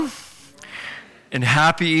And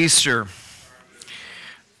happy Easter.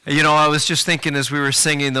 You know, I was just thinking as we were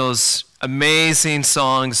singing those amazing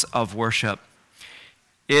songs of worship,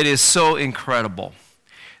 it is so incredible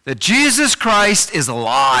that Jesus Christ is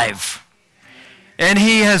alive and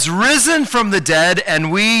he has risen from the dead,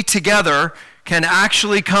 and we together can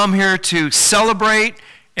actually come here to celebrate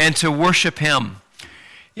and to worship him.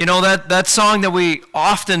 You know, that song that we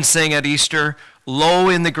often sing at Easter, "Low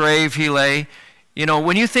in the grave he lay," you know,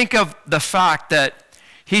 when you think of the fact that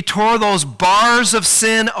he tore those bars of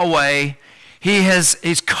sin away,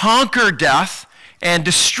 he's conquered death and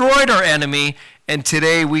destroyed our enemy, and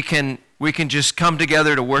today we can just come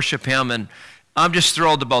together to worship him, and I'm just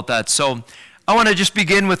thrilled about that. So I want to just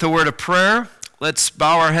begin with a word of prayer. Let's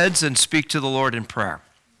bow our heads and speak to the Lord in prayer.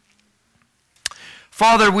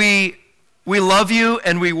 Father, we love you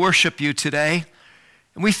and we worship you today,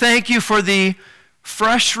 and we thank you for the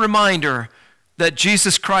fresh reminder that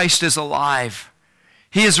Jesus Christ is alive.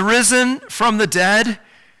 He is risen from the dead,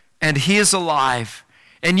 and he is alive.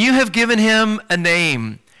 And you have given him a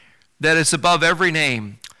name that is above every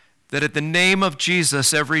name, that at the name of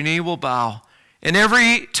Jesus every knee will bow, and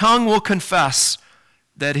every tongue will confess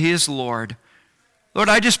that he is Lord. Lord,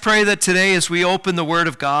 I just pray that today as we open the Word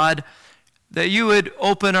of God, that you would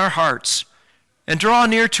open our hearts and draw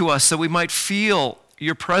near to us so we might feel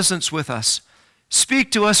your presence with us.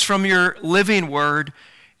 Speak to us from your living word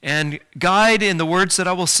and guide in the words that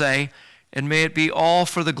I will say, and may it be all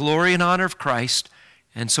for the glory and honor of Christ.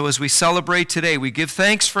 And so as we celebrate today, we give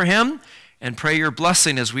thanks for him and pray your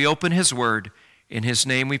blessing as we open his word. In his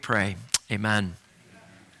name we pray. Amen.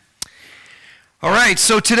 All right,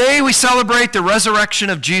 so today we celebrate the resurrection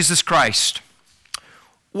of Jesus Christ.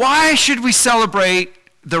 Why should we celebrate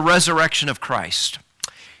the resurrection of Christ?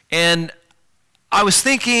 And I was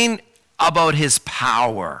thinking about his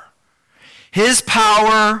power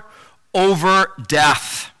over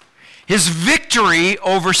death, his victory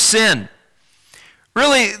over sin.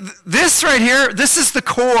 Really, this right here, this is the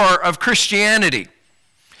core of Christianity.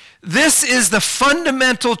 This is the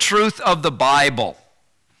fundamental truth of the Bible,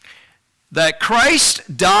 that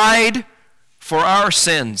Christ died for our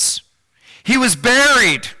sins. He was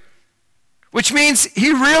buried, which means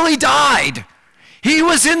he really died. He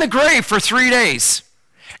was in the grave for 3 days.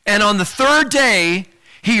 And on the third day,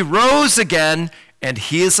 he rose again, and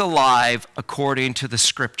he is alive according to the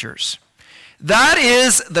scriptures. That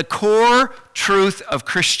is the core truth of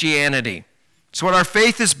Christianity. It's what our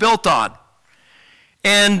faith is built on.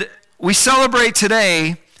 And we celebrate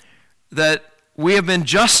today that we have been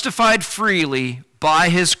justified freely by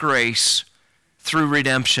his grace through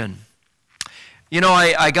redemption. You know,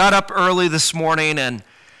 I got up early this morning, and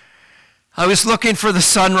I was looking for the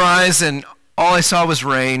sunrise, and all I saw was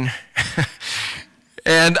rain.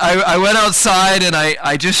 And I went outside, and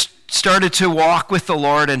I just started to walk with the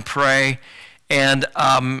Lord and pray. And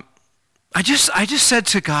I just said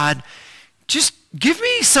to God, just give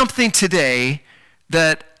me something today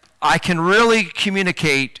that I can really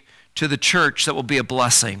communicate to the church that will be a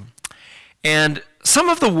blessing. And some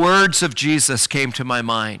of the words of Jesus came to my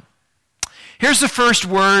mind. Here's the first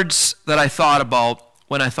words that I thought about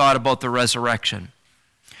when I thought about the resurrection.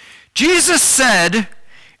 Jesus said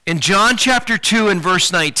in John chapter 2 and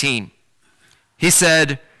verse 19, he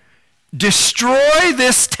said, "Destroy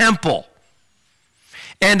this temple,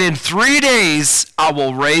 and in 3 days I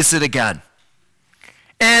will raise it again."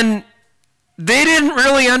 And they didn't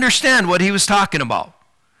really understand what he was talking about.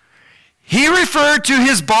 He referred to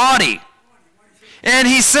his body, and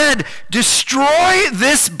he said, "Destroy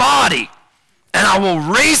this body, and I will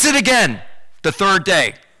raise it again the third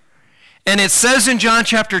day." And it says in John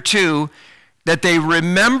chapter 2 that they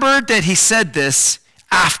remembered that he said this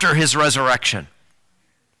after his resurrection.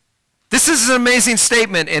 This is an amazing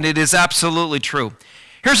statement, and it is absolutely true.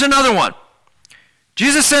 Here's another one.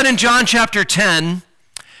 Jesus said in John chapter 10,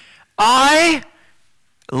 "I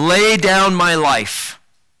lay down my life,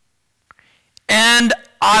 and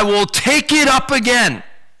I will take it up again.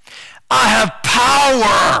 I have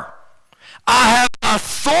power. I have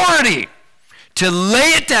authority to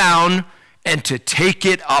lay it down and to take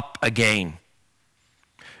it up again."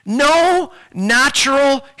 No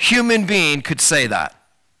natural human being could say that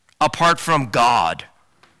apart from God.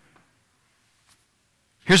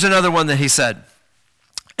 Here's another one that he said.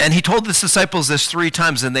 And he told his disciples this 3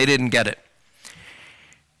 times and they didn't get it.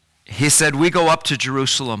 He said, "We go up to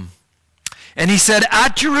Jerusalem." And he said,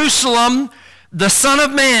 "At Jerusalem, the Son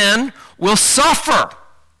of Man will suffer.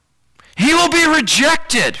 He will be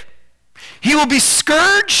rejected. He will be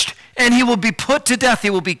scourged, and he will be put to death. He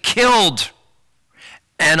will be killed.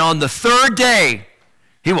 And on the third day,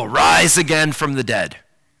 he will rise again from the dead."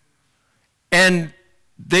 And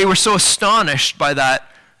they were so astonished by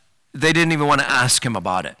that, they didn't even want to ask him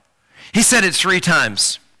about it. He said it 3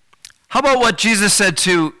 times. How about what Jesus said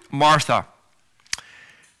to Martha?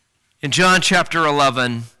 In John chapter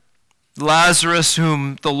 11, Lazarus,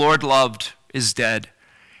 whom the Lord loved, is dead.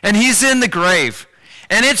 And he's in the grave.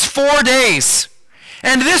 And it's 4 days.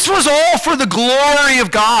 And this was all for the glory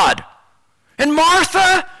of God. And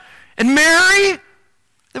Martha and Mary,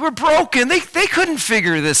 they were broken. They couldn't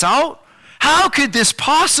figure this out. How could this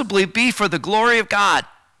possibly be for the glory of God?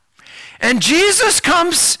 And Jesus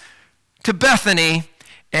comes to Bethany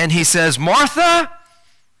and he says, Martha,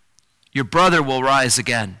 your brother will rise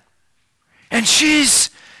again. And she's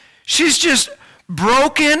just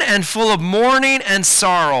broken and full of mourning and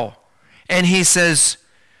sorrow. And he says,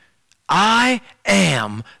 I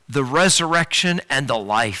am the resurrection and the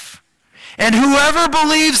life. And whoever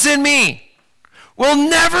believes in me will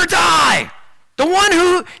never die. The one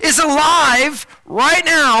who is alive right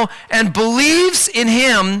now and believes in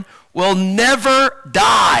him will never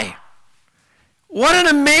die. What an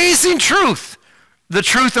amazing truth, the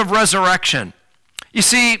truth of resurrection. You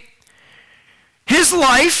see, his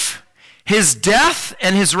life, his death,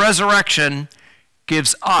 and his resurrection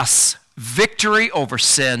gives us victory over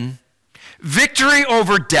sin, victory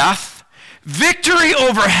over death, victory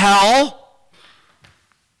over hell,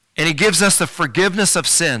 and he gives us the forgiveness of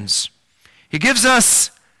sins. He gives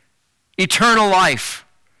us eternal life.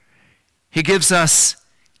 He gives us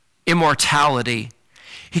immortality.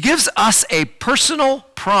 He gives us a personal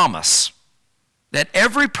promise that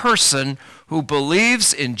every person who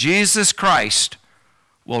believes in Jesus Christ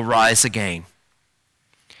will rise again.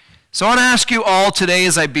 So I want to ask you all today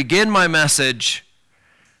as I begin my message,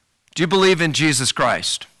 do you believe in Jesus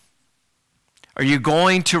Christ? Are you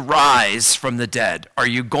going to rise from the dead? Are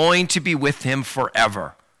you going to be with him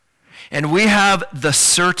forever? And we have the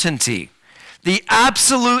certainty, the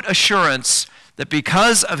absolute assurance that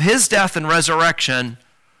because of his death and resurrection,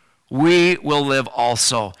 we will live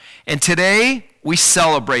also. And today, we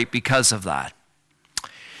celebrate because of that.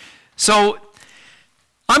 So,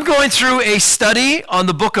 I'm going through a study on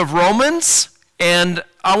the book of Romans, and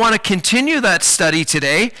I want to continue that study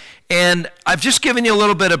today. And I've just given you a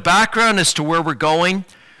little bit of background as to where we're going.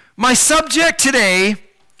 My subject today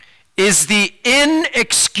is the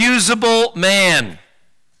inexcusable man.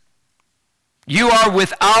 You are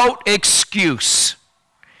without excuse.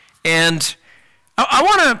 And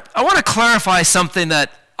I want to clarify something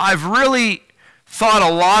that I've really thought a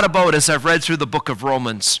lot about as I've read through the book of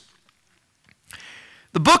Romans.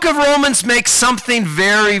 The book of Romans makes something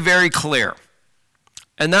very, very clear.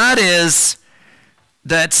 And that is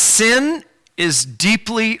that sin is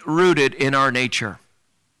deeply rooted in our nature.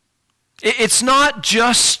 It's not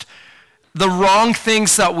just the wrong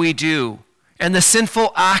things that we do and the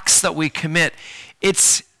sinful acts that we commit.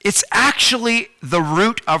 It's actually the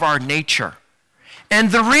root of our nature.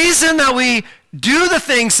 And the reason that we do the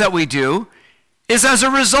things that we do is as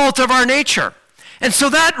a result of our nature. And so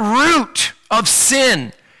that root of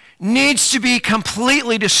sin needs to be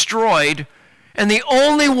completely destroyed, and the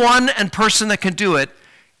only one and person that can do it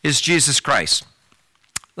is Jesus Christ.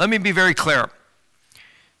 Let me be very clear.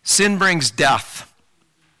 Sin brings death.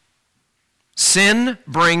 Sin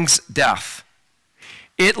brings death.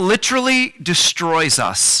 It literally destroys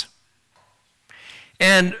us.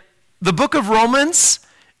 And the book of Romans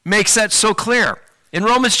makes that so clear. In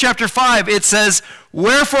Romans chapter 5, it says,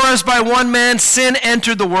 wherefore as by one man sin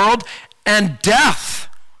entered the world, and death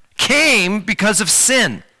came because of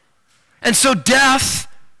sin. And so death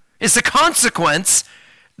is the consequence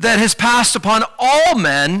that has passed upon all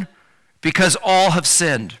men because all have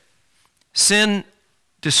sinned. Sin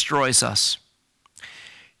destroys us.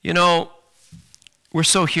 You know, we're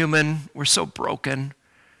so human, we're so broken.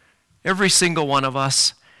 Every single one of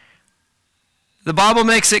us. The Bible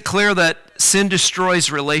makes it clear that sin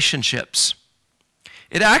destroys relationships.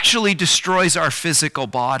 It actually destroys our physical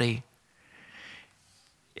body.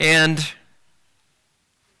 And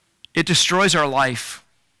it destroys our life.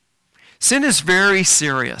 Sin is very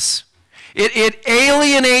serious. It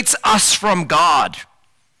alienates us from God.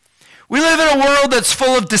 We live in a world that's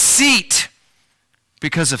full of deceit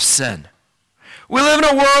because of sin. We live in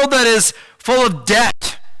a world that is full of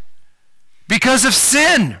debt because of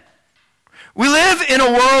sin. We live in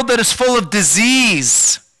a world that is full of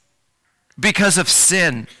disease because of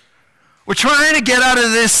sin. We're trying to get out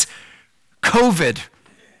of this COVID.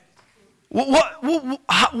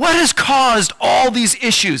 What has caused all these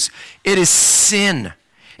issues? It is sin.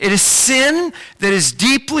 It is sin that is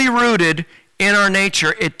deeply rooted in our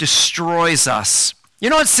nature. It destroys us. You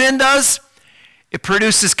know what sin does? It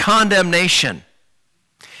produces condemnation.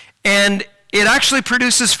 And it actually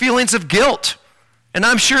produces feelings of guilt. And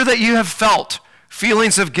I'm sure that you have felt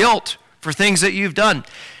feelings of guilt for things that you've done.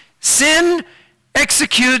 Sin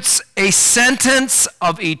executes a sentence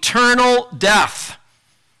of eternal death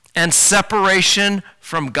and separation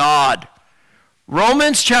from God.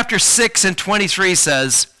 Romans chapter 6 and 23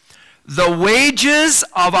 says, the wages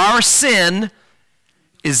of our sin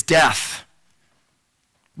is death.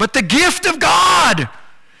 But the gift of God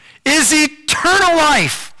is eternal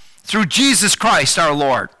life through Jesus Christ our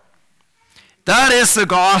Lord. That is the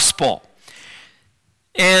gospel.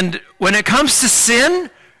 And when it comes to sin,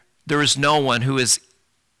 there is no one who is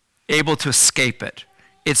able to escape it.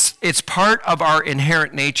 It's part of our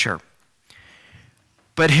inherent nature.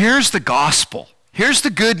 But here's the gospel. Here's the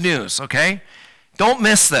good news, okay? Don't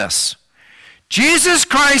miss this. Jesus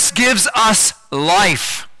Christ gives us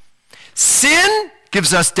life. Sin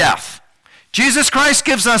gives us death. Jesus Christ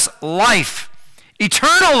gives us life,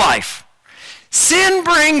 eternal life. Sin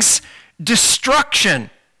brings destruction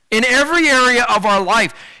in every area of our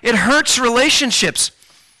life. It hurts relationships.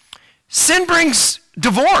 Sin brings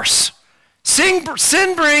divorce. Sin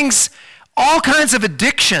brings all kinds of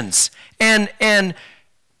addictions and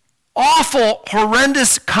awful,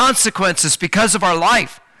 horrendous consequences because of our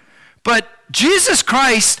life. But Jesus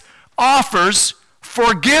Christ offers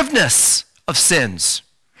forgiveness of sins.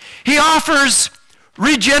 He offers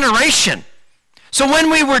regeneration. So when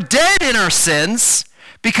we were dead in our sins,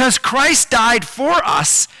 because Christ died for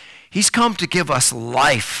us, he's come to give us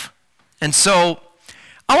life. And so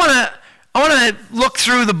I want to look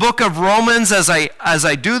through the book of Romans as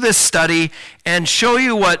I do this study and show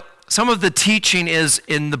you what some of the teaching is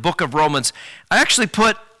in the book of Romans. I actually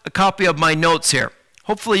put a copy of my notes here.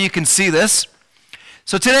 Hopefully you can see this.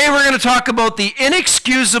 So today we're going to talk about the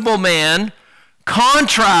inexcusable man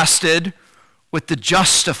contrasted with the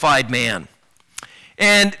justified man.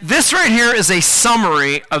 And this right here is a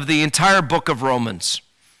summary of the entire book of Romans.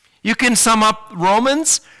 You can sum up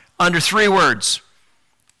Romans under 3 words.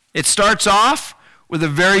 It starts off with a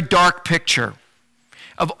very dark picture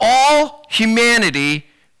of all humanity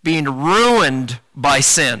being ruined by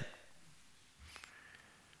sin.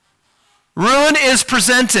 Ruin is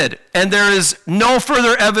presented, and there is no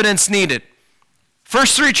further evidence needed.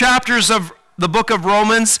 First 3 chapters of the book of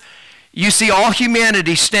Romans, you see all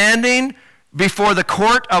humanity standing before the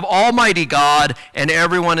court of Almighty God, and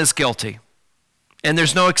everyone is guilty. And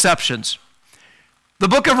there's no exceptions. The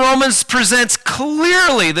book of Romans presents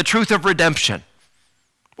clearly the truth of redemption.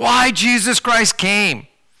 Why Jesus Christ came.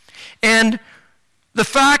 And the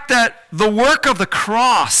fact that the work of the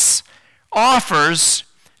cross offers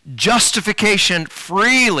justification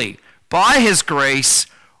freely by his grace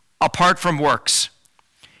apart from works.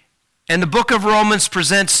 And the book of Romans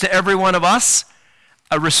presents to every one of us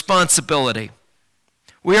a responsibility.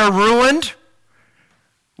 We are ruined,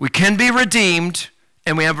 we can be redeemed,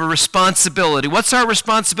 and we have a responsibility. What's our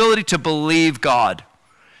responsibility? To believe God.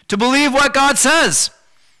 To believe what God says.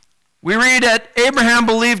 We read that Abraham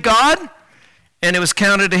believed God, and it was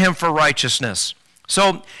counted to him for righteousness.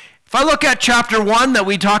 So, if I look at chapter 1 that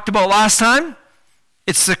we talked about last time,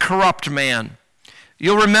 it's the corrupt man.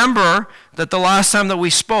 You'll remember that the last time that we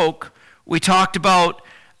spoke, we talked about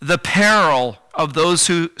the peril of those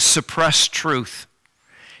who suppress truth.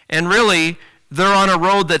 And really, they're on a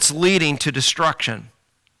road that's leading to destruction.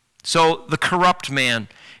 So, the corrupt man.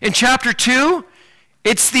 In chapter 2,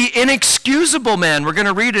 it's the inexcusable man. We're going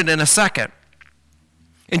to read it in a second.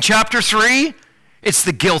 In chapter 3, it's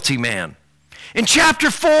the guilty man. In chapter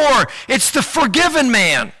 4, it's the forgiven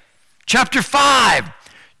man. Chapter 5,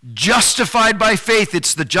 justified by faith,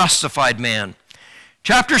 it's the justified man.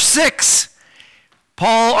 Chapter 6,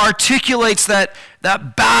 Paul articulates that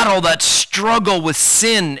battle, that struggle with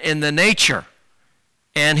sin in the nature.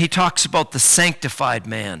 And he talks about the sanctified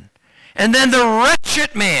man. And then the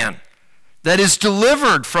wretched man that is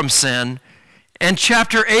delivered from sin. And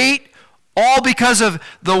chapter 8, all because of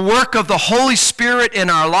the work of the Holy Spirit in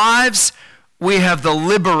our lives, we have the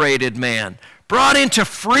liberated man, brought into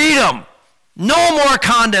freedom. No more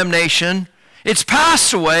condemnation. It's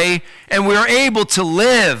passed away, and we're able to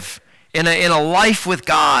live in a life with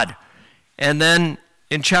God. And then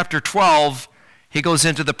in chapter 12, he goes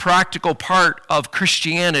into the practical part of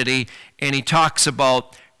Christianity, and he talks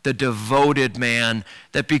about the devoted man,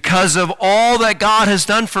 that because of all that God has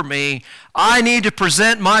done for me, I need to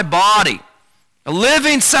present my body, a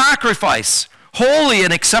living sacrifice, holy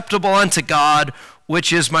and acceptable unto God,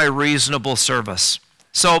 which is my reasonable service.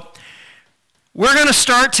 So, we're going to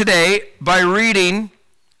start today by reading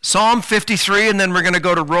Psalm 53, and then we're going to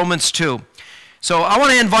go to Romans 2. So, I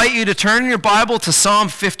want to invite you to turn your Bible to Psalm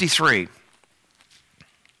 53.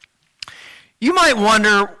 You might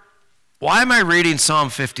wonder, why am I reading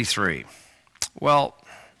Psalm 53? Well,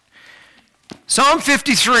 Psalm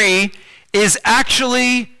 53 is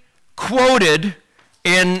actually quoted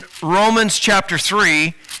in Romans chapter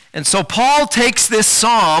 3. And so Paul takes this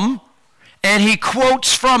psalm and he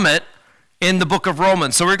quotes from it in the book of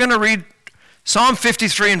Romans. So we're going to read Psalm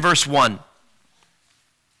 53 and verse 1.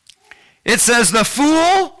 It says, "The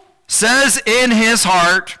fool says in his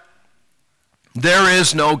heart, there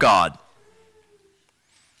is no God.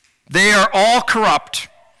 They are all corrupt,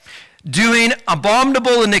 doing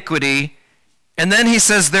abominable iniquity." And then he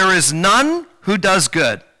says, "There is none who does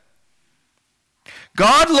good.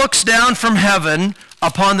 God looks down from heaven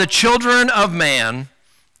upon the children of man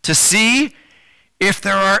to see if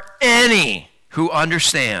there are any who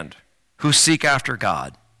understand, who seek after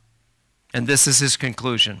God." And this is his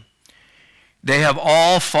conclusion. "They have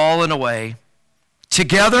all fallen away.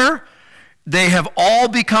 Together they have all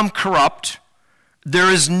become corrupt.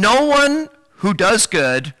 There is no one who does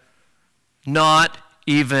good, not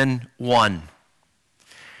even one."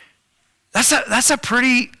 That's a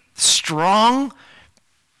pretty strong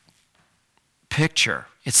picture.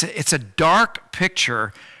 It's a dark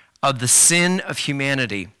picture of the sin of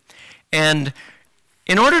humanity. And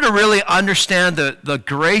in order to really understand the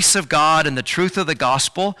grace of God and the truth of the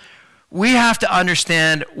gospel, we have to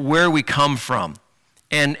understand where we come from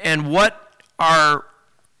and what our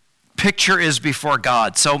picture is before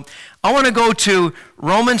God. So I want to go to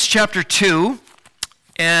Romans chapter 2,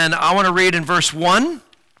 and I want to read in verse 1.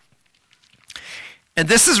 And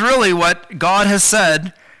this is really what God has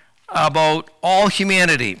said about all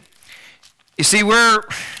humanity. You see, we're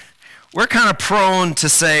kind of prone to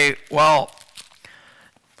say, well,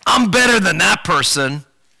 I'm better than that person,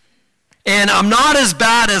 and I'm not as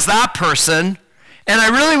bad as that person, and I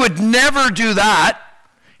really would never do that.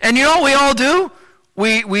 And you know what we all do?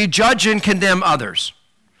 We judge and condemn others.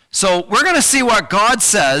 So we're going to see what God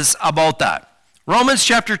says about that. Romans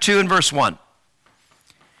chapter 2 and verse 1.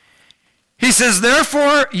 He says,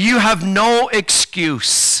 "Therefore you have no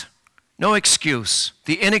excuse." No excuse.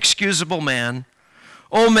 The inexcusable man.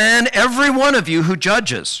 "O man, every one of you who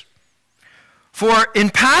judges. For in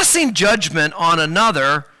passing judgment on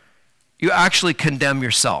another, you actually condemn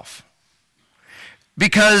yourself.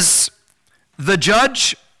 Because the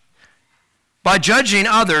judge, by judging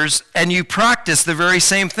others, and you practice the very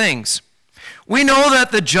same things. We know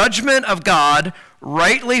that the judgment of God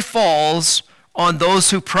rightly falls on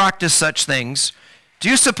those who practice such things. Do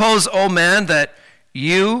you suppose, O man, that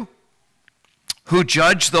you who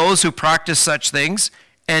judge those who practice such things,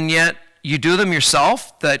 and yet you do them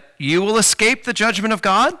yourself, that you will escape the judgment of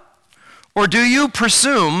God? Or do you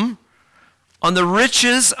presume on the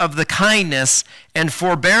riches of the kindness and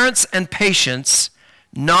forbearance and patience,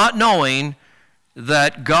 not knowing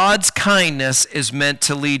that God's kindness is meant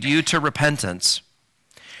to lead you to repentance?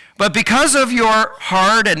 But because of your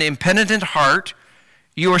hard and impenitent heart,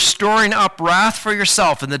 you are storing up wrath for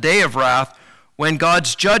yourself in the day of wrath, when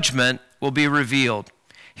God's judgment will be revealed.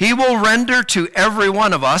 He will render to every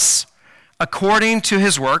one of us according to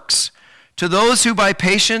his works. To those who by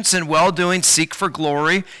patience and well-doing seek for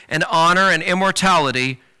glory and honor and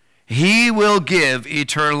immortality, he will give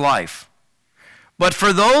eternal life. But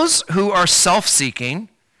for those who are self-seeking,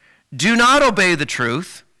 do not obey the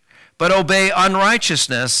truth, but obey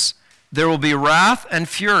unrighteousness, there will be wrath and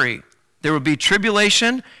fury. There will be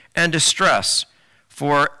tribulation and distress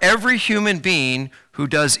for every human being who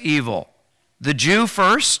does evil, the Jew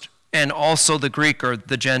first, and also the Greek or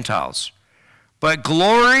the Gentiles. But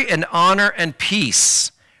glory and honor and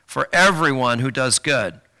peace for everyone who does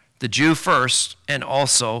good, the Jew first, and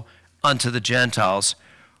also unto the Gentiles.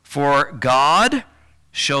 For God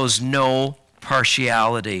shows no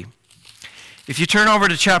partiality. If you turn over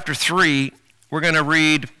to chapter 3, we're going to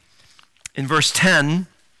read in verse 10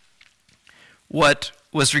 what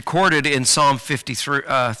was recorded in Psalm 53.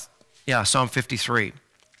 Psalm 53.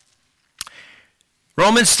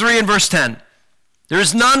 Romans 3 and verse 10. "There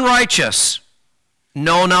is none righteous,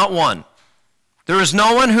 no, not one. There is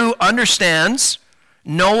no one who understands,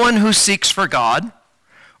 no one who seeks for God.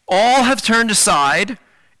 All have turned aside,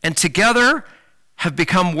 and together have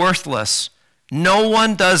become worthless. No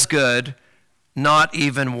one does good, not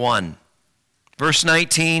even one." Verse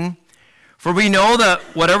 19, "For we know that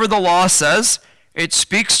whatever the law says, it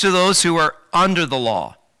speaks to those who are under the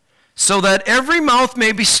law, so that every mouth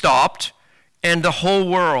may be stopped, and the whole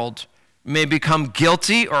world may become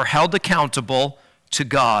guilty or held accountable to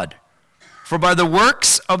God. For by the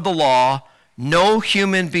works of the law, no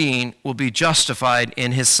human being will be justified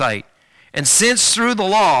in his sight. And since through the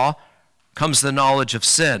law comes the knowledge of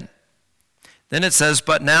sin." Then it says,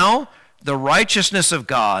 "But now the righteousness of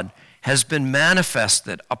God has been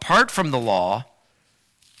manifested apart from the law,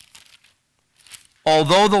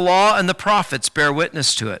 although the law and the prophets bear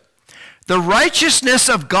witness to it. The righteousness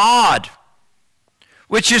of God,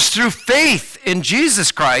 which is through faith in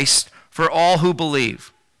Jesus Christ for all who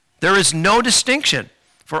believe. There is no distinction,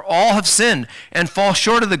 for all have sinned and fall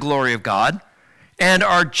short of the glory of God, and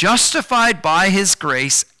are justified by his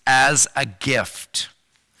grace as a gift,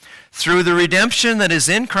 through the redemption that is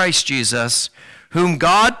in Christ Jesus, whom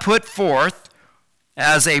God put forth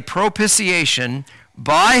as a propitiation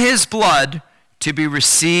by his blood to be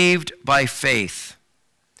received by faith.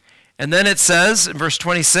 And then it says in verse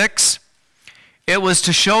 26, it was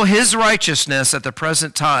to show his righteousness at the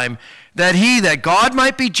present time, that God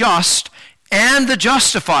might be just and the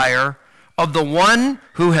justifier of the one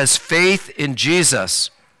who has faith in Jesus.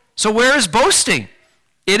 So where is boasting?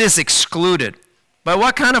 It is excluded. By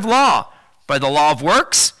what kind of law? By the law of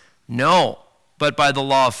works? No, but by the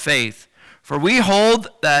law of faith. For we hold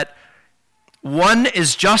that one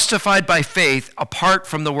is justified by faith apart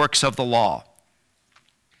from the works of the law.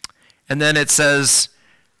 And then it says,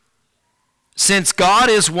 since God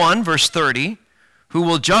is one, verse 30, who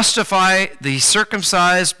will justify the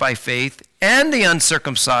circumcised by faith and the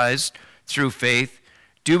uncircumcised through faith,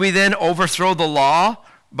 do we then overthrow the law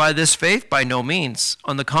by this faith? By no means.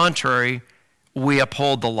 On the contrary, we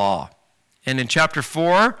uphold the law. And in chapter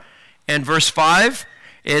 4 and verse 5,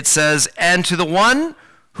 it says, and to the one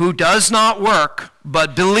who does not work,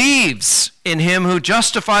 but believes in him who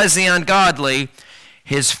justifies the ungodly,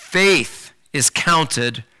 his faith is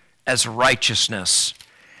counted as righteousness.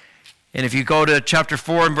 And if you go to chapter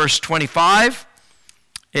 4 and verse 25,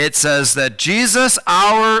 it says that Jesus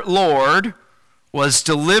our Lord was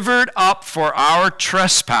delivered up for our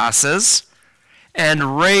trespasses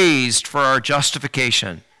and raised for our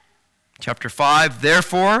justification. Chapter 5,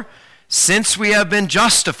 therefore, since we have been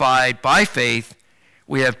justified by faith,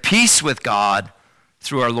 we have peace with God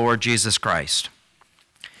through our Lord Jesus Christ.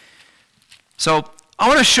 So I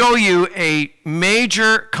want to show you a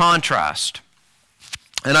major contrast.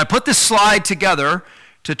 And I put this slide together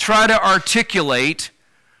to try to articulate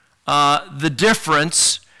the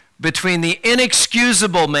difference between the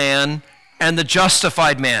inexcusable man and the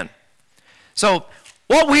justified man. So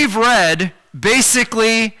what we've read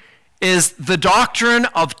basically is the doctrine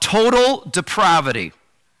of total depravity.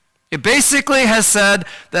 It basically has said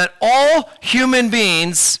that all human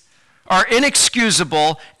beings are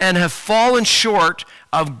inexcusable and have fallen short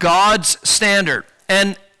of God's standard.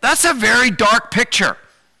 And that's a very dark picture.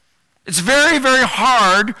 It's very, very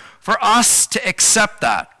hard for us to accept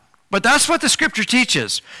that. But that's what the scripture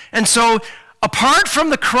teaches. And so, apart from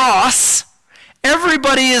the cross,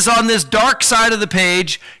 everybody is on this dark side of the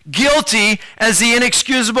page, guilty as the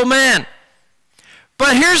inexcusable man.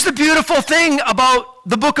 But here's the beautiful thing about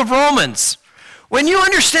the book of Romans. When you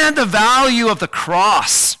understand the value of the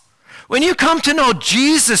cross, when you come to know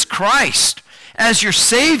Jesus Christ as your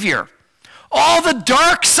Savior, all the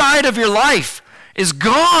dark side of your life is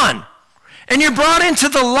gone, and you're brought into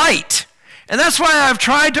the light. And that's why I've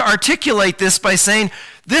tried to articulate this by saying,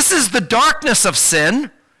 this is the darkness of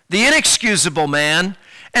sin, the inexcusable man,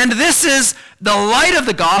 and this is the light of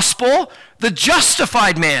the gospel, the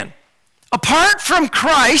justified man. Apart from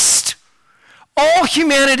Christ, all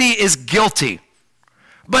humanity is guilty.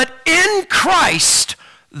 But in Christ,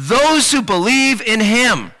 those who believe in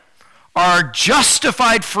him are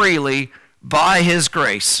justified freely by his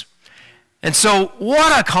grace. And so,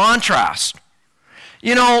 what a contrast.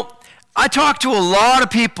 You know, I talk to a lot of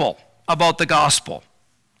people about the gospel.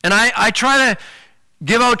 And I try to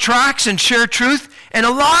give out tracts and share truth. And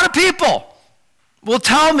a lot of people will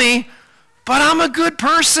tell me, but I'm a good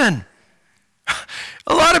person.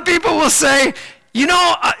 A lot of people will say, you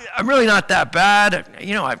know, I'm really not that bad.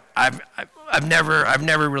 You know, I've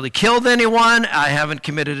never really killed anyone. I haven't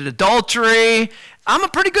committed adultery. I'm a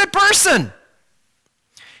pretty good person.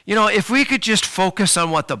 You know, if we could just focus on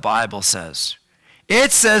what the Bible says.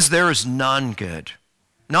 It says there is none good,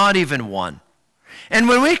 not even one. And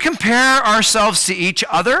when we compare ourselves to each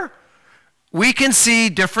other, we can see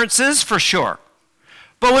differences for sure.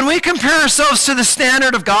 But when we compare ourselves to the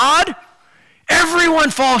standard of God,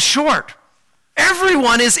 everyone falls short.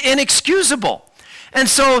 Everyone is inexcusable. And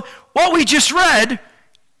so what we just read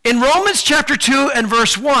in Romans chapter 2 and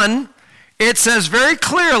verse 1, it says very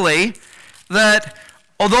clearly that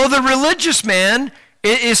although the religious man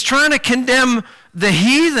is trying to condemn the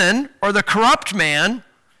heathen or the corrupt man,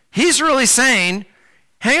 he's really saying,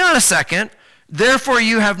 hang on a second, therefore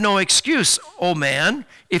you have no excuse, O man,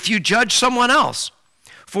 if you judge someone else.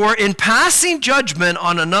 For in passing judgment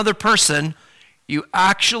on another person, you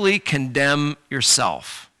actually condemn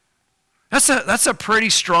yourself. That's a pretty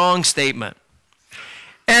strong statement.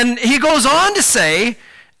 And he goes on to say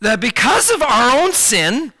that because of our own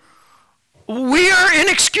sin, we are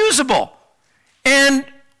inexcusable, and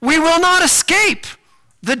we will not escape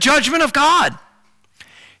the judgment of God.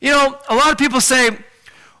 You know, a lot of people say,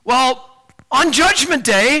 well, on Judgment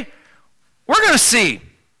Day, we're going to see.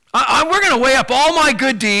 We're going to weigh up all my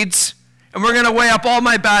good deeds, and we're going to weigh up all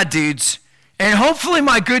my bad deeds, and hopefully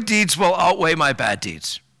my good deeds will outweigh my bad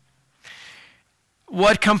deeds.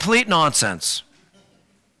 What complete nonsense.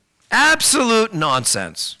 Absolute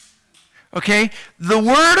nonsense. Okay? The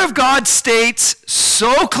Word of God states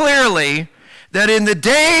so clearly that in the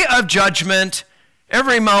day of judgment,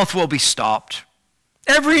 every mouth will be stopped,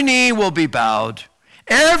 every knee will be bowed,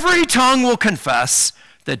 every tongue will confess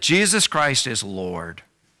that Jesus Christ is Lord.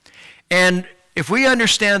 And if we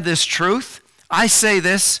understand this truth, I say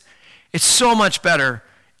this, it's so much better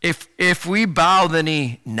if we bow the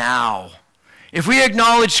knee now. If we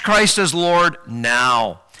acknowledge Christ as Lord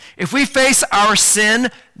now. If we face our sin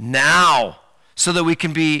now, so that we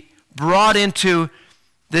can be brought into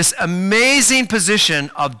this amazing position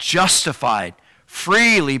of justified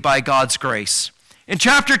freely by God's grace. In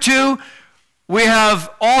chapter 2, we have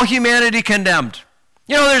all humanity condemned.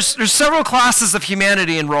 You know, there's several classes of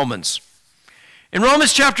humanity in Romans. In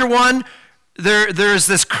Romans chapter 1, there's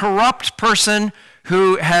this corrupt person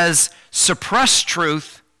who has suppressed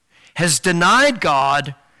truth, has denied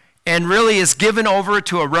God, and really is given over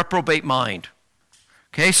to a reprobate mind.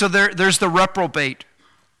 Okay, so there's the reprobate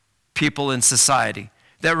people in society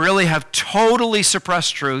that really have totally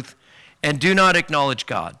suppressed truth and do not acknowledge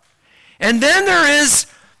God. And then there is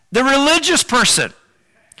the religious person.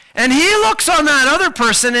 And he looks on that other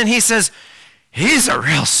person and he says, he's a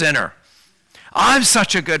real sinner. I'm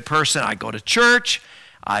such a good person. I go to church.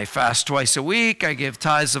 I fast twice a week. I give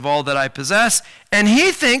tithes of all that I possess. And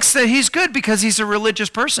he thinks that he's good because he's a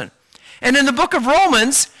religious person. And in the book of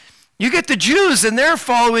Romans, you get the Jews and they're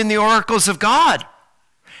following the oracles of God.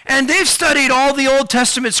 And they've studied all the Old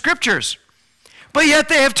Testament scriptures. But yet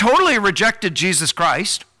they have totally rejected Jesus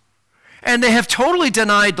Christ. And they have totally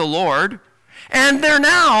denied the Lord. And they're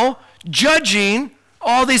now judging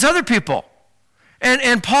all these other people.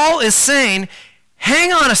 And Paul is saying,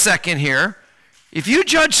 hang on a second here. If you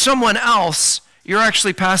judge someone else, you're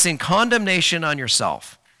actually passing condemnation on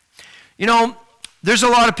yourself. You know, there's a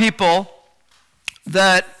lot of people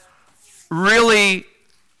that really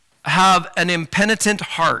have an impenitent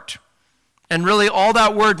heart. And really all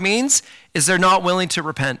that word means is they're not willing to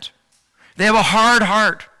repent. They have a hard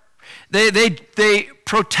heart. They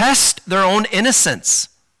protest their own innocence.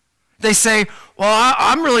 They say, well,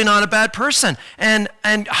 I'm really not a bad person. And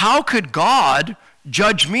how could God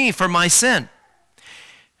judge me for my sin?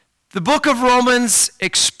 The book of Romans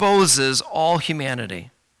exposes all humanity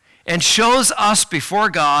and shows us before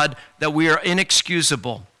God that we are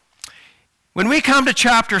inexcusable. When we come to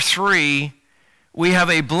chapter 3, we have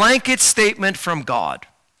a blanket statement from God.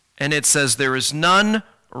 And it says, there is none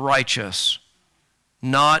righteous,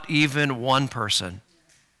 not even one person.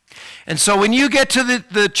 And so when you get to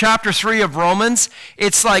the chapter 3 of Romans,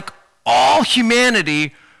 it's like all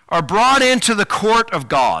humanity are brought into the court of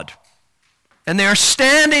God. And they are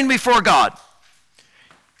standing before God.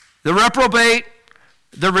 The reprobate,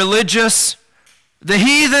 the religious, the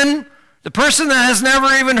heathen, the person that has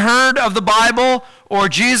never even heard of the Bible or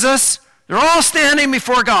Jesus, they're all standing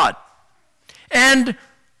before God. And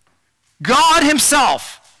God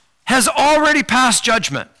himself has already passed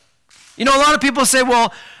judgment. You know, a lot of people say,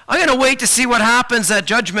 well, I'm going to wait to see what happens at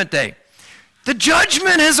Judgment Day. The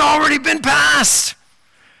judgment has already been passed.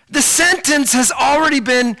 The sentence has already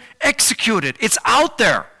been executed. It's out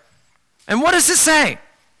there. And what does it say?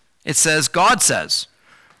 It says, God says,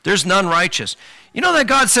 there's none righteous. You know that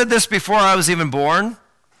God said this before I was even born?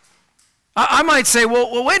 I might say,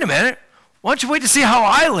 well, wait a minute. Why don't you wait to see how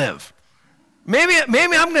I live? Maybe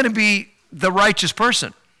I'm going to be the righteous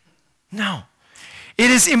person. No. It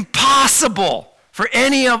is impossible for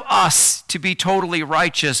any of us to be totally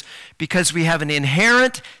righteous because we have an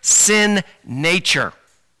inherent sin nature.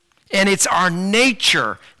 And it's our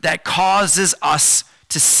nature that causes us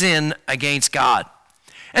to sin against God.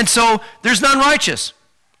 And so there's none righteous.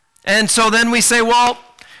 And so then we say, well,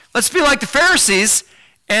 let's be like the Pharisees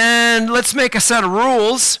and let's make a set of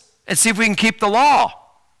rules and see if we can keep the law.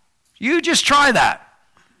 You just try that.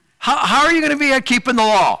 How are you going to be at keeping the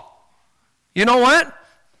law? You know what?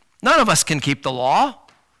 None of us can keep the law.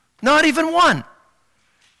 Not even one.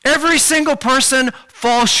 Every single person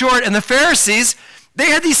falls short. And the Pharisees,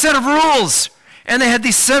 they had these set of rules. And they had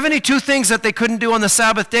these 72 things that they couldn't do on the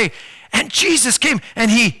Sabbath day. And Jesus came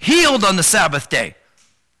and he healed on the Sabbath day.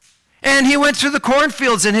 And he went through the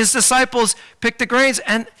cornfields and his disciples picked the grains.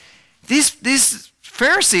 And these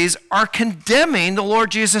Pharisees are condemning the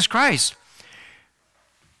Lord Jesus Christ.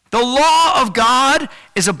 The law of God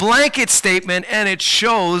is a blanket statement, and it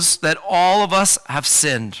shows that all of us have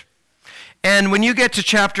sinned. And when you get to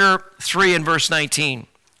chapter 3 and verse 19,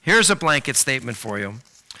 here's a blanket statement for you.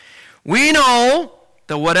 We know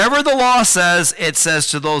that whatever the law says, it says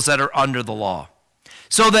to those that are under the law,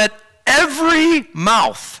 so that every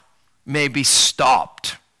mouth may be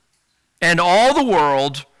stopped, and all the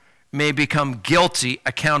world may become guilty,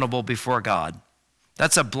 accountable before God.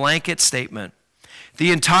 That's a blanket statement.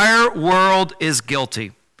 The entire world is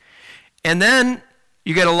guilty. And then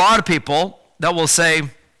you get a lot of people that will say,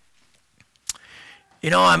 you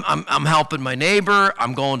know, I'm helping my neighbor,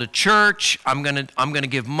 I'm going to church, I'm gonna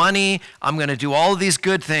give money, I'm gonna do all of these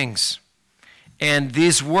good things. And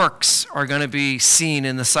these works are gonna be seen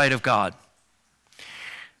in the sight of God.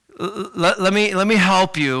 Let me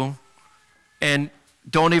help you, and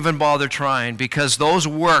don't even bother trying, because those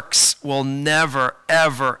works will never,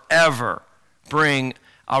 ever, ever bring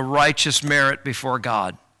a righteous merit before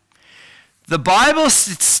God. The Bible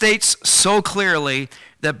states so clearly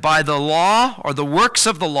that by the law or the works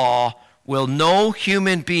of the law will no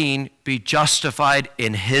human being be justified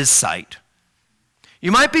in his sight.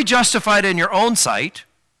 You might be justified in your own sight,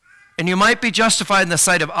 and you might be justified in the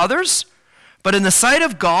sight of others, but in the sight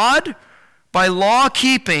of God, by law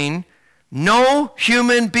keeping, no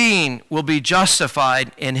human being will be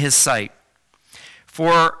justified in his sight.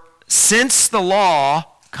 For since the law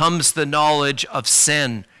comes the knowledge of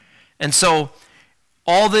sin. And so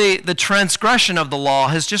all the transgression of the law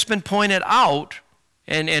has just been pointed out,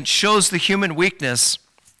 and it shows the human weakness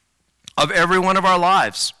of every one of our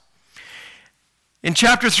lives. In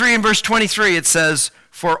chapter 3 and verse 23, it says,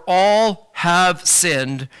 "For all have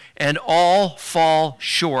sinned and all fall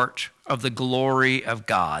short of the glory of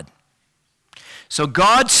God." So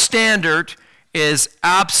God's standard is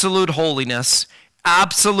absolute holiness,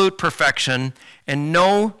 absolute perfection, and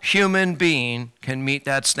no human being can meet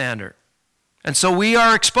that standard. And so we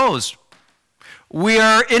are exposed. We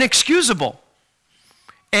are inexcusable.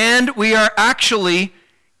 And we are actually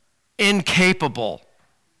incapable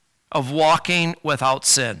of walking without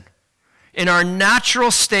sin. In our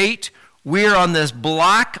natural state, we are on this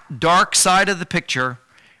black, dark side of the picture.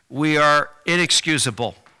 We are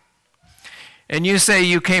inexcusable. And you say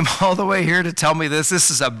you came all the way here to tell me this. This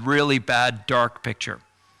is a really bad, dark picture.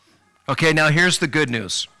 Okay, now here's the good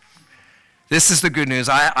news. This is the good news.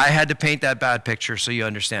 I had to paint that bad picture so you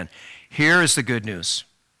understand. Here is the good news.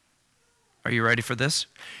 Are you ready for this?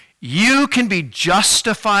 You can be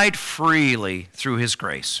justified freely through his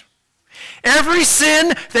grace. Every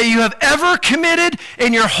sin that you have ever committed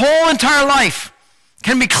in your whole entire life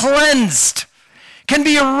can be cleansed, can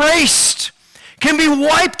be erased, can be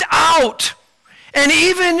wiped out. And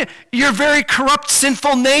even your very corrupt,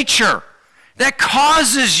 sinful nature that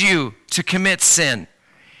causes you to commit sin,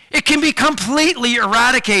 it can be completely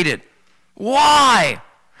eradicated. Why?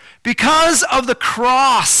 Because of the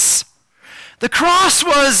cross. The cross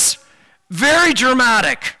was very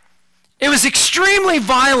dramatic. It was extremely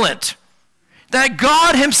violent. That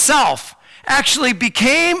God himself actually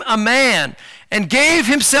became a man and gave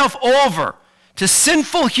himself over to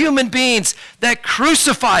sinful human beings that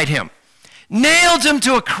crucified him, nailed him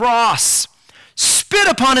to a cross, spit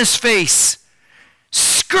upon his face,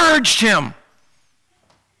 scourged him,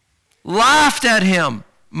 laughed at him,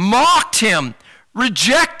 mocked him,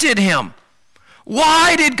 rejected him.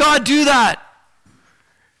 Why did God do that?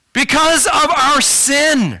 Because of our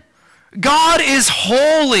sin. God is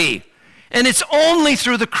holy, and it's only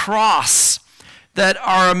through the cross that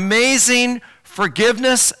our amazing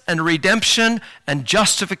forgiveness and redemption and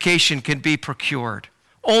justification can be procured.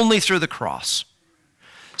 Only through the cross.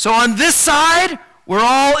 So on this side, we're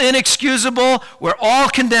all inexcusable, we're all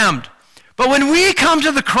condemned. But when we come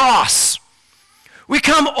to the cross, we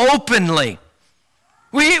come openly.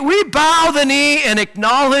 We bow the knee and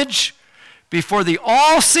acknowledge before the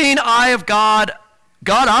all-seeing eye of God,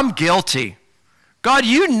 God, I'm guilty. God,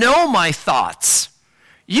 you know my thoughts.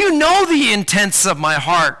 You know the intents of my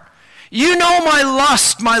heart. You know my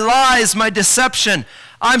lust, my lies, my deception.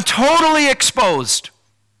 I'm totally exposed.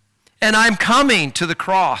 And I'm coming to the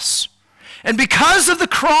cross. And because of the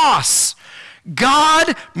cross,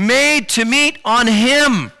 God made to meet on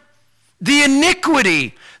him the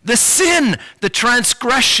iniquity, the sin, the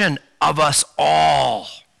transgression of us all.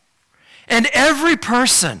 And every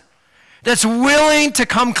person that's willing to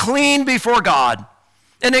come clean before God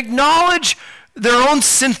and acknowledge their own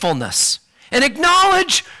sinfulness and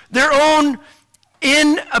acknowledge their own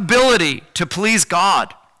inability to please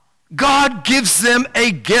God, God gives them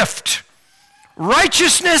a gift.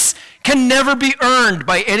 Righteousness can never be earned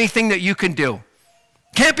by anything that you can do.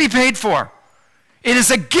 Can't be paid for. It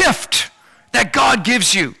is a gift that God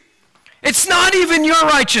gives you. It's not even your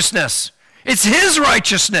righteousness. It's his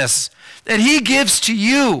righteousness that he gives to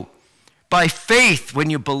you by faith when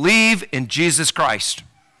you believe in Jesus Christ.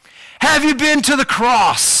 Have you been to the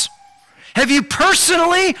cross? Have you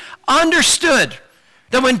personally understood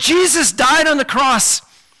that when Jesus died on the cross,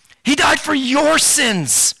 he died for your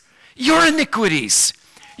sins, your iniquities,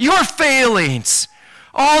 your failings,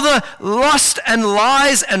 all the lust and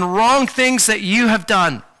lies and wrong things that you have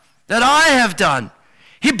done, that I have done.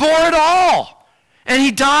 He bore it all, and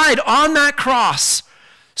he died on that cross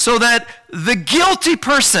so that the guilty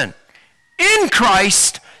person in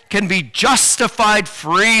Christ can be justified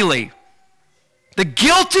freely. The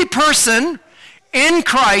guilty person in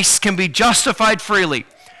Christ can be justified freely.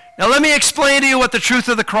 Now let me explain to you what the truth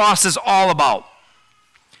of the cross is all about.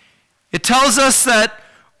 It tells us that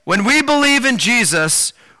when we believe in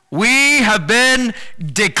Jesus, we have been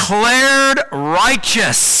declared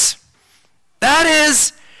righteous. That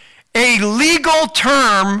is a legal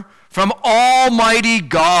term from Almighty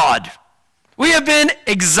God. We have been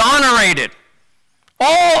exonerated.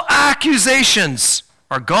 All accusations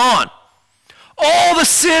are gone. All the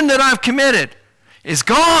sin that I've committed is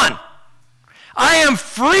gone. I am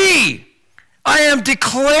free. I am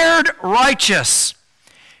declared righteous.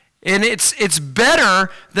 And it's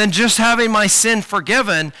better than just having my sin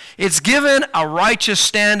forgiven. It's given a righteous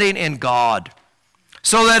standing in God.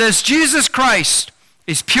 So that as Jesus Christ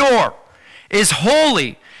is pure, is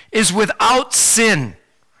holy, is without sin,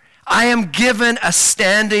 I am given a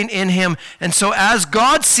standing in him. And so as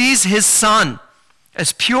God sees his Son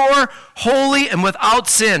as pure, holy, and without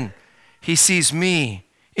sin, he sees me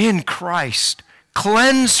in Christ,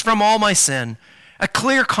 cleansed from all my sin, a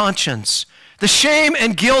clear conscience. The shame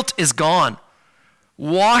and guilt is gone,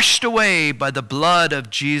 washed away by the blood of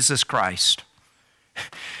Jesus Christ.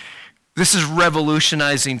 This is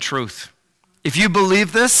revolutionizing truth. If you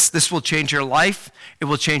believe this, this will change your life. It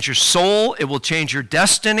will change your soul. It will change your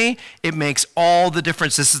destiny. It makes all the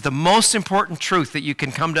difference. This is the most important truth that you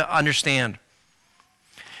can come to understand.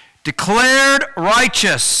 Declared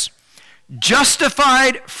righteous,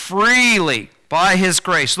 justified freely by his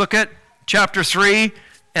grace. Look at chapter 3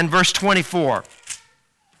 and verse 24.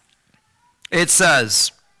 It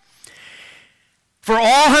says, "For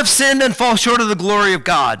all have sinned and fall short of the glory of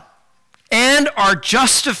God, and are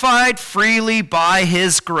justified freely by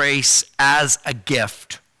his grace as a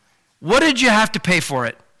gift." What did you have to pay for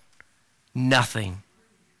it? Nothing.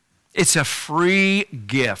 It's a free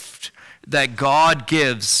gift that God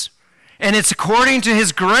gives, and it's according to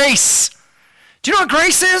his grace. Do you know what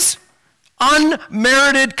grace is?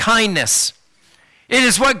 Unmerited kindness. It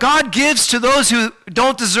is what God gives to those who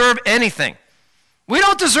don't deserve anything. We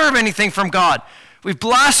don't deserve anything from God. We've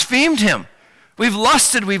blasphemed him. We've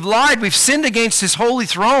lusted, we've lied, we've sinned against his holy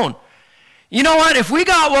throne. You know what? If we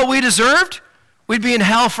got what we deserved, we'd be in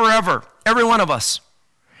hell forever, every one of us.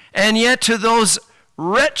 And yet to those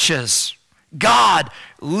wretches, God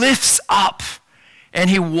lifts up and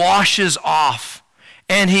he washes off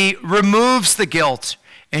and he removes the guilt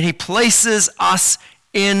and he places us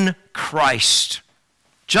in Christ,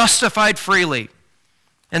 justified freely.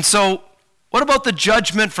 And so, what about the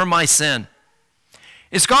judgment for my sin?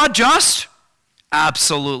 Is God just?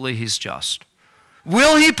 Absolutely, he's just.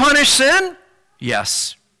 Will he punish sin?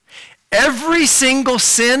 Yes. Every single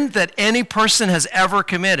sin that any person has ever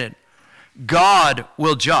committed, God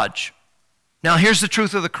will judge. Now, here's the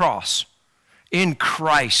truth of the cross. In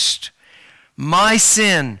Christ, my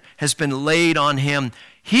sin has been laid on him.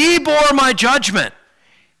 He bore my judgment.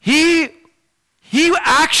 He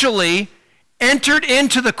actually entered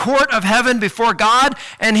into the court of heaven before God,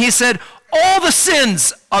 and he said, all the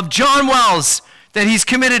sins of John Wells that he's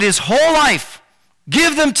committed his whole life,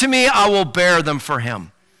 give them to me, I will bear them for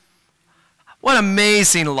him. What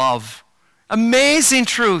amazing love, amazing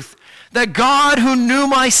truth, that God who knew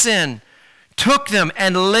my sin took them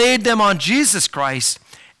and laid them on Jesus Christ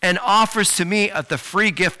and offers to me the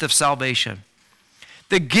free gift of salvation,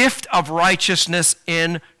 the gift of righteousness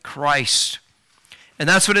in Christ. And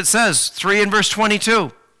that's what it says, 3 and verse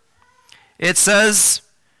 22. It says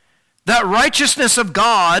that righteousness of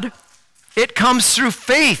God, it comes through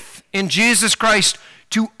faith in Jesus Christ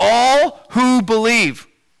to all who believe.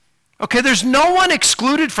 Okay, there's no one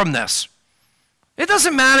excluded from this. It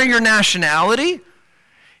doesn't matter your nationality.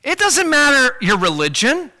 It doesn't matter your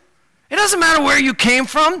religion. It doesn't matter where you came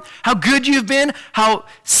from, how good you've been, how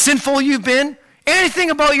sinful you've been,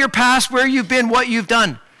 anything about your past, where you've been, what you've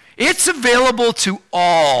done. It's available to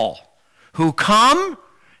all who come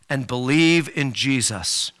and believe in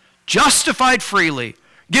Jesus, justified freely,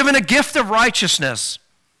 given a gift of righteousness.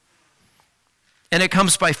 And it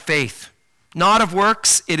comes by faith. Not of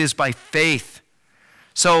works, it is by faith.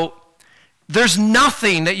 So there's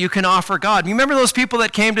nothing that you can offer God. You remember those people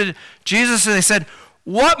that came to Jesus and they said,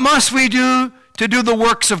 what must we do to do the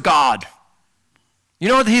works of God? You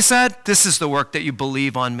know what he said? This is the work that you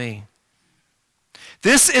believe on me.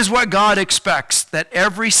 This is what God expects, that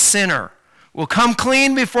every sinner will come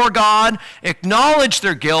clean before God, acknowledge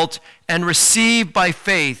their guilt, and receive by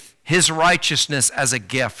faith his righteousness as a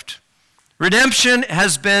gift. Redemption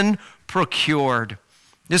has been procured.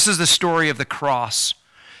 This is the story of the cross.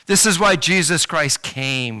 This is why Jesus Christ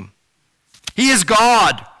came. He is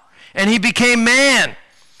God, and he became man.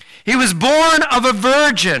 He was born of a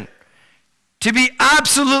virgin to be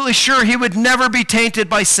absolutely sure he would never be tainted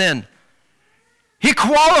by sin. He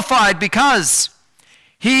qualified because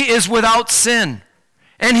he is without sin.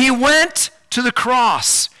 And he went to the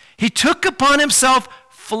cross. He took upon himself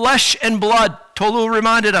flesh and blood. Tolu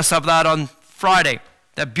reminded us of that on Friday,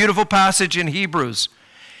 that beautiful passage in Hebrews.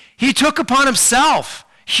 He took upon himself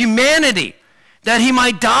humanity that he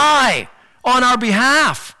might die on our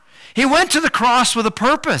behalf. He went to the cross with a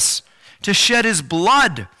purpose, to shed his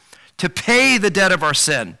blood, to pay the debt of our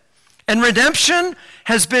sin. And redemption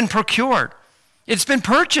has been procured. It's been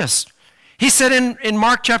purchased. He said in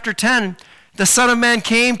Mark chapter 10, the Son of Man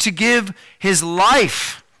came to give his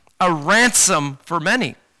life a ransom for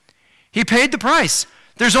many. He paid the price.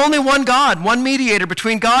 There's only one God, one mediator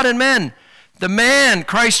between God and men, the man,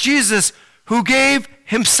 Christ Jesus, who gave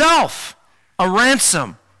himself a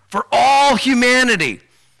ransom for all humanity.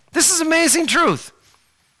 This is amazing truth.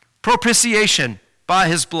 Propitiation by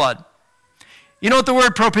his blood. You know what the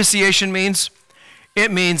word propitiation means?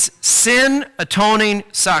 It means sin atoning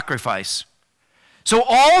sacrifice. So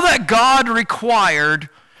all that God required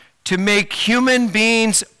to make human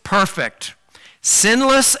beings perfect,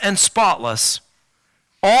 sinless and spotless,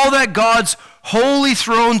 all that God's holy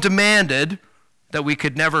throne demanded that we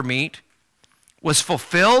could never meet, was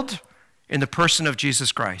fulfilled in the person of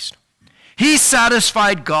Jesus Christ. He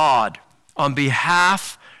satisfied God on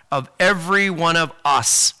behalf of every one of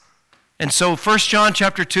us. And so 1 John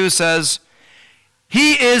chapter 2 says,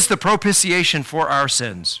 he is the propitiation for our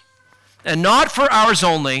sins, and not for ours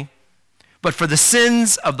only, but for the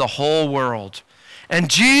sins of the whole world. And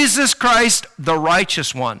Jesus Christ, the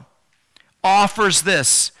righteous one, offers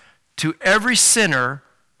this to every sinner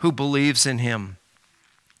who believes in him.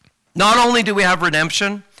 Not only do we have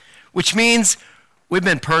redemption, which means we've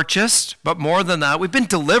been purchased, but more than that, we've been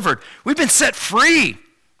delivered. We've been set free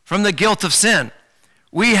from the guilt of sin.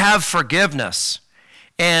 We have forgiveness.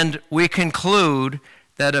 And we conclude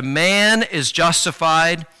that a man is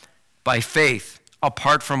justified by faith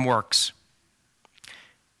apart from works.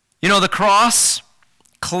 You know, the cross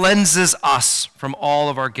cleanses us from all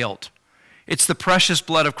of our guilt. It's the precious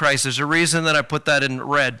blood of Christ. There's a reason that I put that in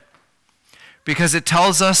red, because it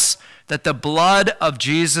tells us that the blood of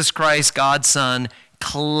Jesus Christ, God's Son,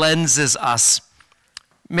 cleanses us.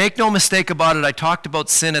 Make no mistake about it. I talked about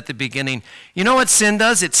sin at the beginning. You know what sin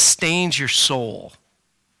does? It stains your soul.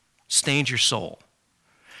 Stains your soul.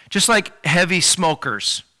 Just like heavy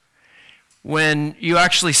smokers. When you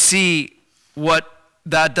actually see what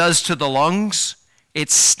that does to the lungs, it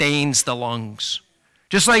stains the lungs.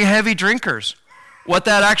 Just like heavy drinkers. What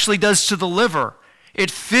that actually does to the liver, it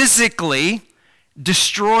physically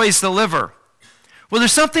destroys the liver. Well,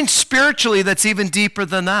 there's something spiritually that's even deeper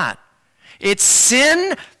than that. It's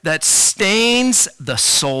sin that stains the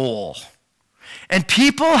soul. And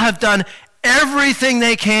people have done everything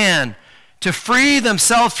they can to free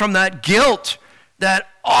themselves from that guilt, that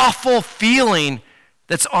awful feeling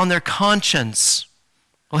that's on their conscience.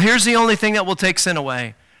 Well, here's the only thing that will take sin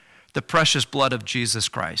away: the precious blood of Jesus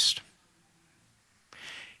Christ.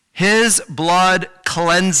 His blood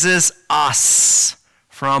cleanses us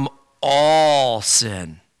from all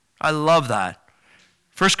sin. I love that.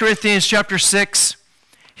 1 Corinthians chapter 6,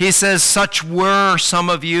 he says, such were some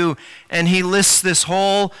of you, and he lists this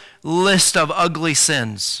whole list of ugly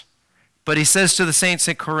sins. But he says to the saints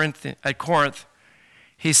at Corinth,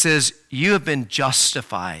 he says, you have been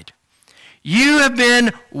justified. You have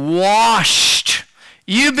been washed.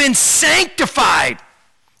 You've been sanctified.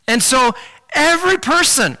 And so every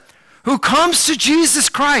person who comes to Jesus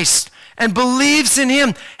Christ and believes in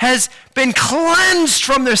him has been cleansed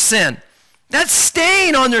from their sin. That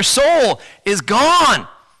stain on their soul is gone.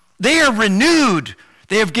 They are renewed.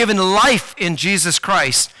 They have given life in Jesus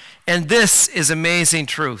Christ. And this is amazing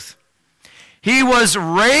truth. He was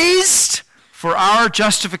raised for our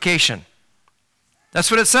justification.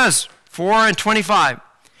 That's what it says, 4:25.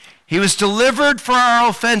 He was delivered for our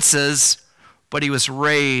offenses, but he was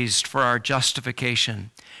raised for our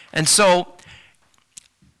justification. And so,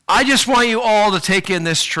 I just want you all to take in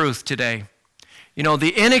this truth today. You know,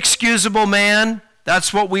 the inexcusable man,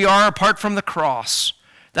 that's what we are apart from the cross.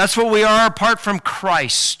 That's what we are apart from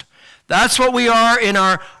Christ. That's what we are in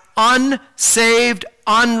our unsaved,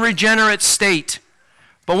 unregenerate state.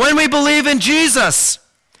 But when we believe in Jesus,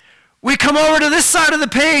 we come over to this side of the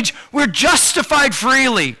page. We're justified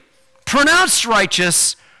freely, pronounced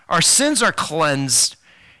righteous. Our sins are cleansed,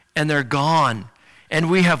 and they're gone. And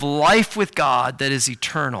we have life with God that is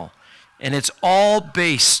eternal. And it's all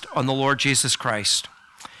based on the Lord Jesus Christ.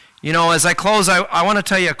 You know, as I close, I want to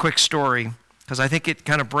tell you a quick story, because I think it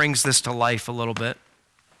kind of brings this to life a little bit.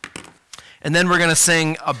 And then we're going to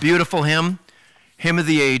sing a beautiful hymn, Hymn of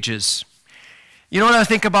the Ages. You know what I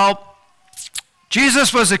think about?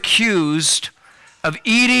 Jesus was accused of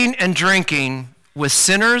eating and drinking with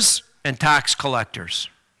sinners and tax collectors.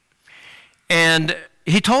 And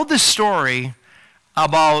he told this story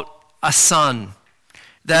about a son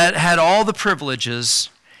that had all the privileges,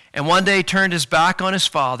 and one day turned his back on his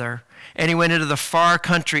father, and he went into the far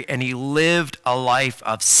country, and he lived a life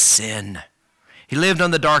of sin. He lived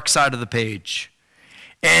on the dark side of the page.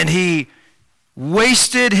 And he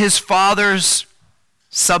wasted his father's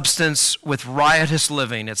substance with riotous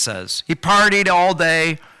living, it says. He partied all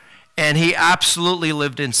day, and he absolutely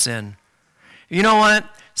lived in sin. You know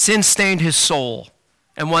what? Sin stained his soul.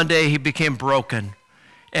 And one day he became broken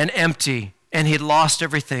and empty, and he'd lost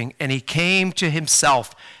everything. And he came to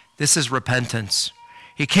himself. This is repentance.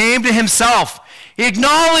 He came to himself. He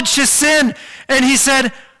acknowledged his sin, and he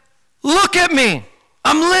said, look at me.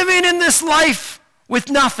 I'm living in this life with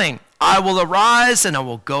nothing. I will arise and I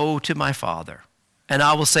will go to my Father. And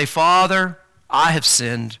I will say, Father, I have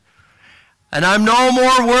sinned, and I'm no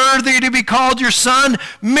more worthy to be called your son.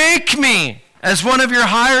 Make me as one of your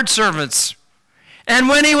hired servants. And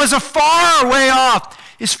when he was a far way off,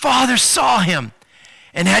 his father saw him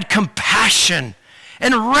and had compassion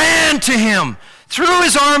and ran to him, threw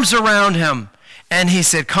his arms around him. And he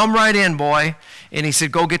said, come right in, boy. And he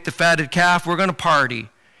said, go get the fatted calf. We're going to party.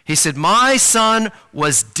 He said, my son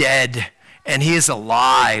was dead, and he is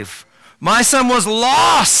alive. My son was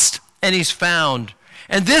lost, and he's found.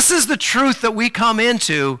 And this is the truth that we come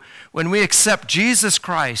into when we accept Jesus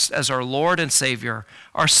Christ as our Lord and Savior.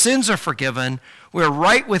 Our sins are forgiven. We're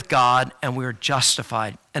right with God, and we're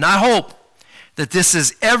justified. And I hope that this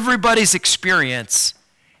is everybody's experience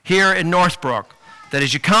here in Northbrook, that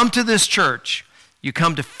as you come to this church, you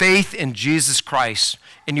come to faith in Jesus Christ,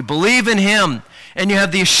 and you believe in him, and you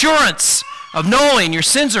have the assurance of knowing your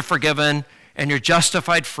sins are forgiven and you're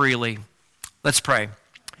justified freely. Let's pray.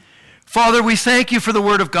 Father, we thank you for the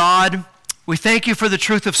word of God. We thank you for the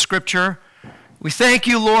truth of Scripture. We thank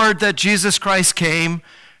you, Lord, that Jesus Christ came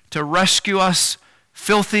to rescue us,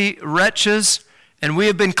 filthy wretches, and we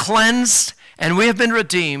have been cleansed, and we have been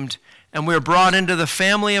redeemed, and we are brought into the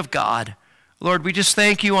family of God. Lord, we just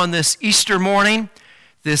thank you on this Easter morning,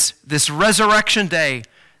 this resurrection day,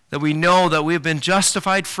 that we know that we have been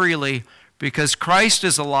justified freely because Christ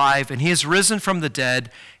is alive and he has risen from the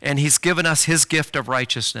dead and he's given us his gift of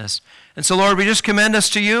righteousness. And so, Lord, we just commend us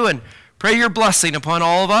to you and pray your blessing upon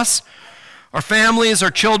all of us, our families,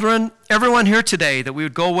 our children, everyone here today, that we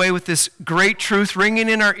would go away with this great truth ringing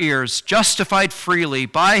in our ears, justified freely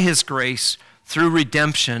by his grace through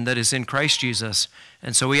redemption that is in Christ Jesus.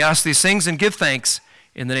 And so we ask these things and give thanks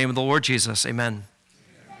in the name of the Lord Jesus. Amen.